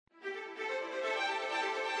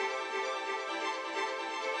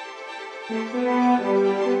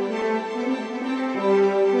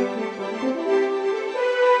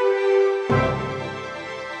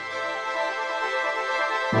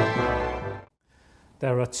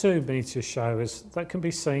There are two meteor showers that can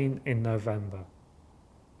be seen in November.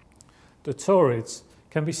 The Taurids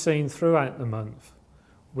can be seen throughout the month,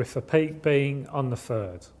 with the peak being on the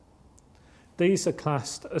 3rd. These are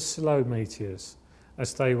classed as slow meteors,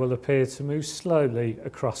 as they will appear to move slowly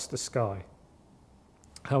across the sky.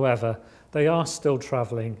 However, they are still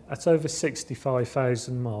travelling at over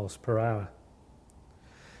 65,000 miles per hour.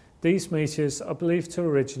 These meteors are believed to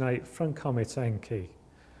originate from Comet Encke,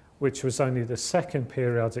 which was only the second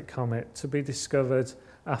periodic comet to be discovered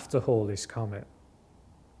after Halley's Comet.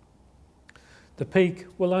 The peak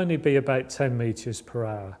will only be about 10 meteors per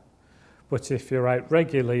hour, but if you're out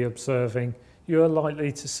regularly observing, you are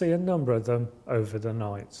likely to see a number of them over the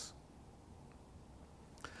night.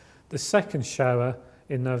 The second shower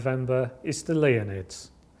in November is the Leonids.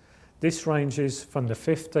 This ranges from the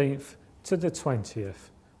 15th to the 20th,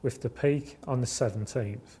 with the peak on the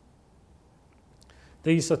 17th.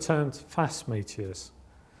 These are termed fast meteors.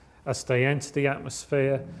 As they enter the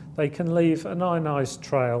atmosphere, they can leave an ionised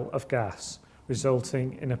trail of gas,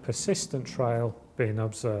 resulting in a persistent trail being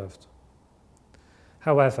observed.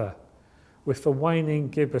 However, with the waning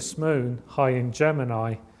gibbous moon high in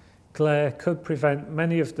Gemini, glare could prevent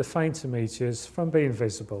many of the fainter meteors from being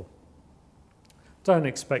visible. Don't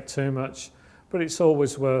expect too much, but it's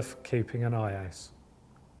always worth keeping an eye out.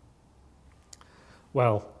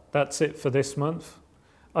 Well, that's it for this month.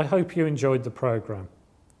 I hope you enjoyed the programme.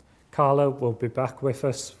 Carla will be back with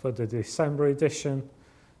us for the December edition,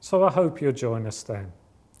 so I hope you'll join us then.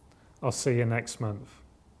 I'll see you next month.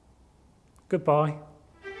 Goodbye.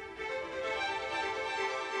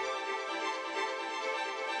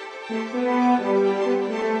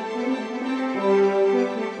 Thank you.